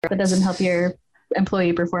That doesn't help your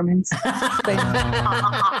employee performance.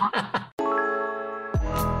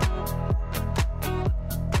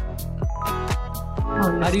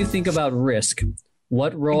 How do you think about risk?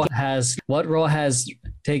 What role has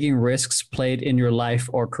taking risks played in your life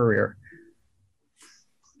or career?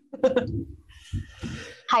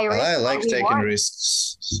 High risk, I like high taking reward.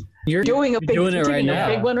 risks. You're doing it right now.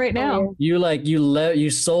 A big one right now. You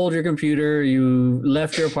sold your computer, you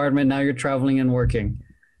left your apartment, now you're traveling and working.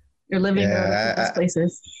 You're living in those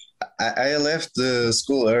places. I left the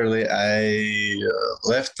school early. I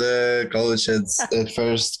left the college at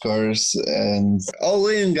first course, and all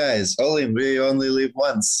in, guys. All in. We only live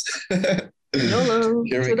once. YOLO.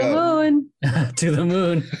 Here we To the go. moon. To the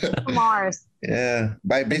moon. Mars. Yeah,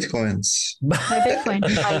 buy bitcoins. My Bitcoin.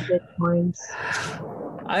 Buy bitcoins.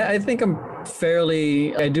 I think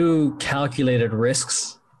I do calculated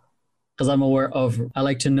risks because I'm aware of, I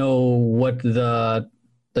like to know what the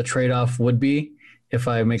trade-off would be if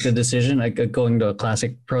I make the decision, like going to a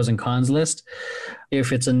classic pros and cons list.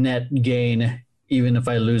 If it's a net gain, even if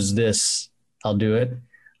I lose this, I'll do it.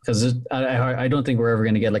 Because I don't think we're ever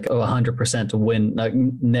going to get like 100% to win, like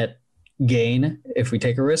net gain if we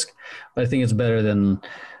take a risk. But I think it's better than,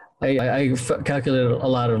 I calculated a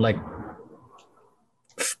lot of like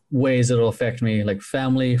ways it'll affect me, like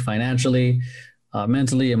family, financially,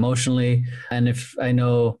 mentally, emotionally. And if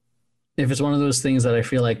it's one of those things that I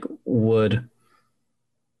feel like would,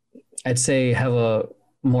 I'd say, have a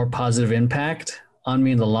more positive impact on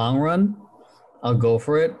me in the long run, I'll go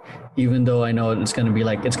for it, even though I know it's going to be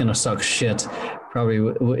like, it's going to suck shit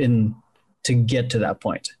probably to get to that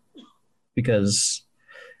point. Because,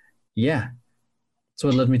 yeah, that's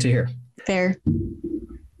what led me to here. Fair.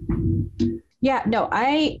 Yeah, no,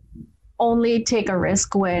 I only take a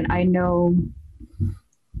risk when I know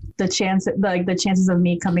the chances of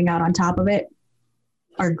me coming out on top of it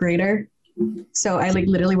are greater. So I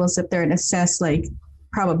literally will sit there and assess like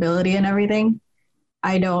probability and everything.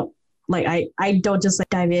 I don't just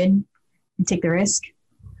dive in and take the risk.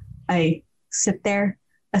 I sit there,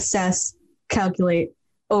 assess, calculate,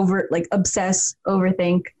 obsess,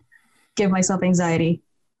 overthink, give myself anxiety,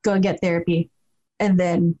 go get therapy, and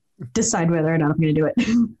then decide whether or not I'm going to do it.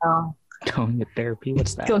 Go and get therapy.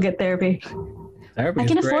 What's that? Go get therapy. Therapy I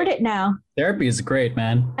can afford it now. Therapy is great,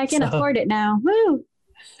 man. I can afford it now. Woo!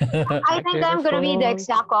 I think I'm going to be the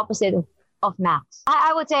exact opposite of Max.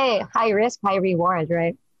 I would say high risk, high reward,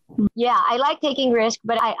 right? Yeah, I like taking risk,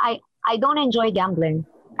 but I don't enjoy gambling.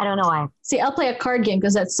 I don't know why. See, I'll play a card game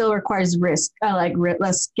because that still requires risk. I like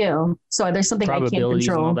less skill. So there's something I can't Probabilities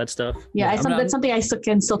and all control. that stuff. Yeah, that's something I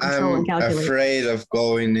can still control and I'm calculate. afraid of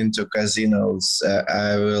going into casinos.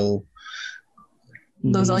 I will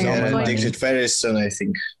Those all your get coins. addicted very soon, I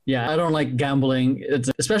think. Yeah, I don't like gambling.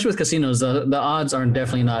 Especially with casinos, the odds are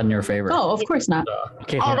definitely not in your favor. Oh, of course not.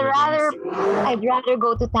 Okay, I'd rather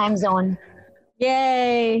go to time zone.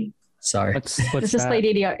 Yay. Sorry. what's Let's just that? play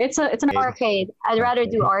DDR. It's an Arcade. I'd rather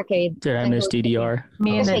do arcade. Did I than miss go to DDR?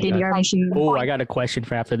 me and the Okay. DDR machine. Oh, I got a question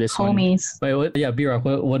for after this one. Homies. Wait, what? Yeah, B-Rock,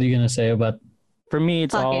 what are you going to say about? For me,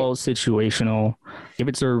 it's Fuck all situational. If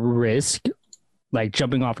it's a risk, like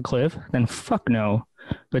jumping off a cliff, then fuck no.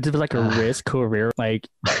 But if it's like a risk career, like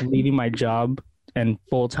leaving my job and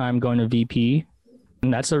full-time going to VP,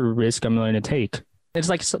 and that's a risk I'm willing to take. It's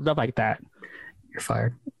like stuff like that. You're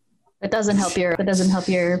fired. It doesn't help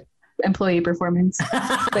your employee performance.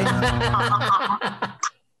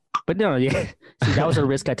 But no, yeah. See, that was a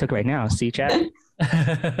risk I took right now. See, chat?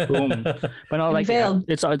 Boom. But no, like failed.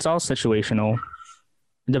 it's all situational.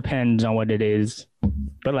 It depends on what it is.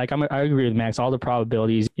 But like I agree with Max. All the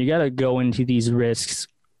probabilities, you gotta go into these risks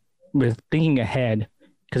with thinking ahead.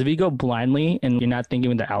 Because if you go blindly and you're not thinking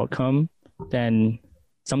with the outcome, then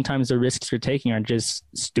sometimes the risks you're taking are just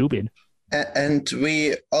stupid. And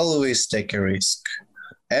we always take a risk.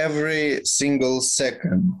 Every single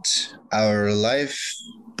second, our life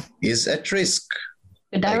is at risk.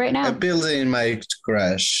 Could die right now. A building might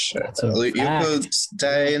crash. That's a You fact. could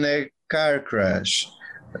die in a car crash.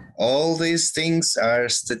 All these things are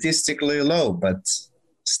statistically low, but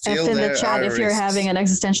still F in there the chat are if you're risks. having an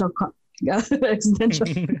existential moment You're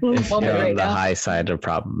right on the now. high side of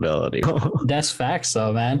probability. That's facts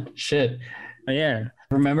though, man. Shit. Yeah.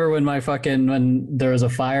 Remember when when there was a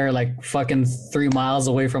fire like fucking 3 miles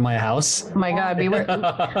away from my house? Oh my God, we were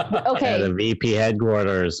At okay. the VP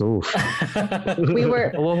headquarters. Oof. We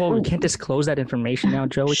were Whoa, we can't disclose that information now,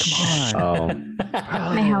 Joey. Come on.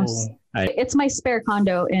 Oh, my house. It's my spare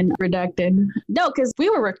condo in Redacted. No, because we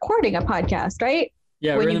were recording a podcast, right?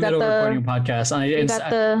 Yeah, When we're in you the got middle of the- recording a podcast. And You got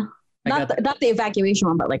the not the evacuation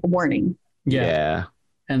one, but like a warning. yeah. yeah.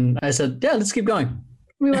 And I said, yeah, let's keep going.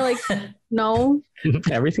 We were like, no,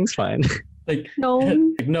 Everything's fine. Like, no.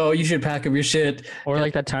 like, no, you should pack up your shit. Or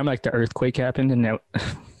like that time like the earthquake happened and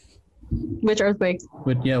Which earthquake?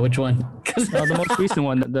 Which one? 'Cause- the most recent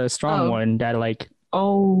one, the strong Oh. one that like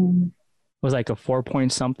Oh, was like a 4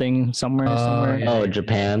 point something somewhere. Yeah. Oh,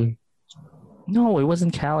 Japan. No, it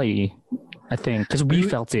wasn't Cali, I think, because we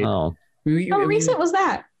felt it. Oh, we, how we- recent was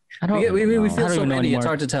that? I don't. we know. feel I don't so even know many. It's anymore.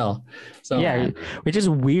 hard to tell. So Yeah, which is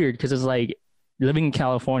weird because it's like living in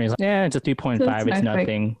California. It's like, yeah, it's a 3.5. It's It's an earthquake.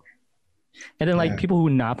 nothing. And then like Yeah. people who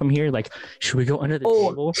not from here, like, should we go under the Oh,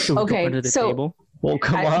 table? Should we okay, go under the so- table? well,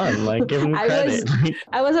 come I- on, like give him I credit.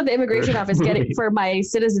 I was at the immigration office getting for my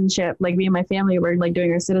citizenship. Like me and my family were like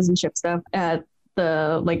doing our citizenship stuff at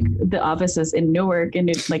the offices in Newark and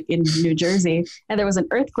in New Jersey, and there was an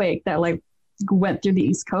earthquake that like went through the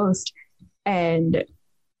East Coast, and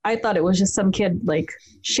I thought it was just some kid like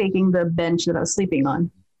shaking the bench that I was sleeping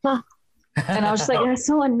on, and I was just like, that's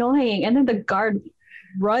so annoying. And then the guard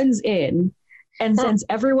runs in and sends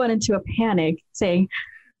everyone into a panic, saying,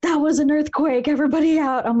 "That was an earthquake! Everybody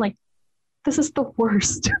out!" I'm like, this is the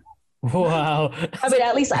worst. wow. I mean,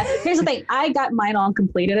 at least here's the thing. I got mine all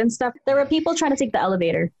completed and stuff. There were people trying to take the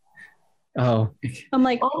elevator. Oh, I'm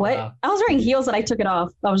like, Oh, what? wow. I was wearing heels and I took it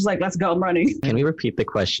off. I was like, let's go. I'm running. can we repeat the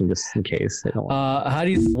question just in case? I don't. How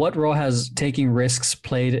do you? What role has taking risks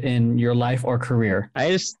played in your life or career?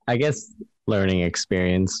 I guess learning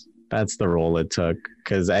experience. That's the role it took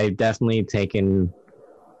because I've definitely taken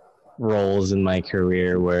roles in my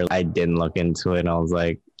career where I didn't look into it and I was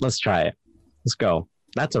like, let's try it. Let's go.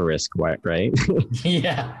 That's a risk, right?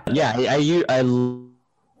 Yeah. Yeah, I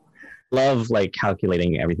love like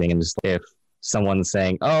calculating everything and just if someone's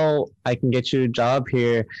saying, "Oh, I can get you a job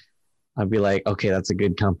here," I'd be like, "Okay, that's a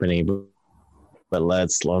good company, but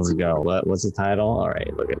let's go." What's the title? All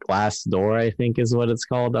right, look at Glassdoor, I think is what it's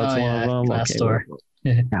called. That's Oh, one yeah, of them. Glassdoor.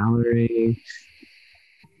 Salary.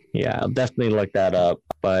 Yeah, I'll definitely look that up.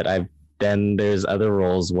 But then there's other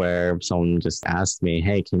roles where someone just asked me,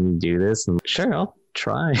 "Hey, can you do this?" And sure, I'll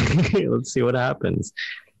try. Let's see what happens.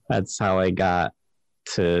 That's how I got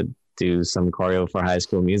to do some choreo for High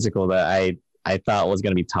School Musical that I thought was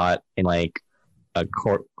going to be taught in like a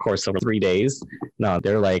course over 3 days. No,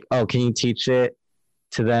 they're like, "Oh, can you teach it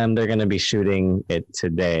to them? They're going to be shooting it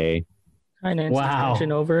today." Hi, Nancy. Wow.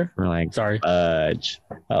 Attention over. We're like, Sorry. "Fudge."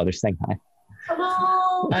 Oh, they're saying hi.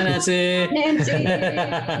 Hello. Hi, Nancy.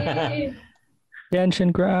 Nancy.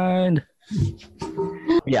 Attention grind.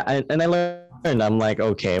 Yeah, and I learned. I'm like,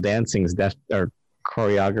 okay, dancing is or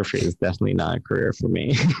choreography is definitely not a career for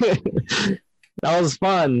me. That was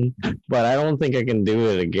fun, but I don't think I can do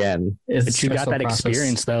it again. It's But you got stressful that process.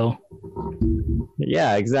 experience though.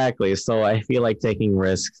 Yeah, exactly. So I feel like taking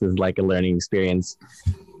risks is like a learning experience.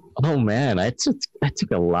 Oh man, I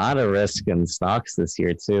took a lot of risk in stocks this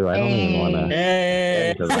year too. I don't even want to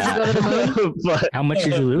Hey. get into Did you go to the that. But How much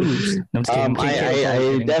did you lose? No, I'm just kidding. I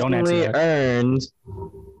Don't answer definitely that. earned.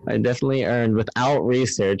 I definitely earned without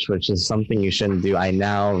research, which is something you shouldn't do. I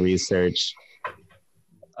now research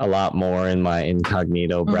a lot more in my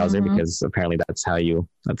incognito browser Mhm. because apparently that's how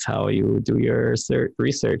you do your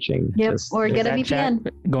researching. Yep. Just Or get a That VPN.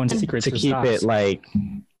 chat, Go into secrets to for keep stocks. it like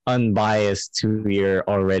unbiased to your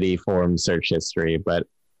already formed search history, but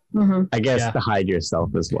Mm-hmm. I guess Yeah. to hide yourself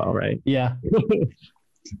as well, right? Yeah.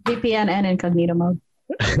 VPN and incognito mode.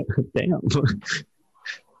 Damn.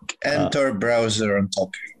 And Tor browser on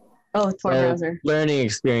top. Oh, Tor So, browser. learning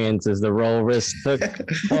experience is the role risk took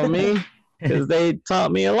for me because they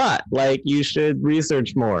taught me a lot. Like you should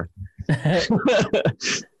research more.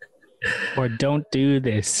 Or don't do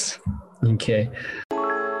this. Okay.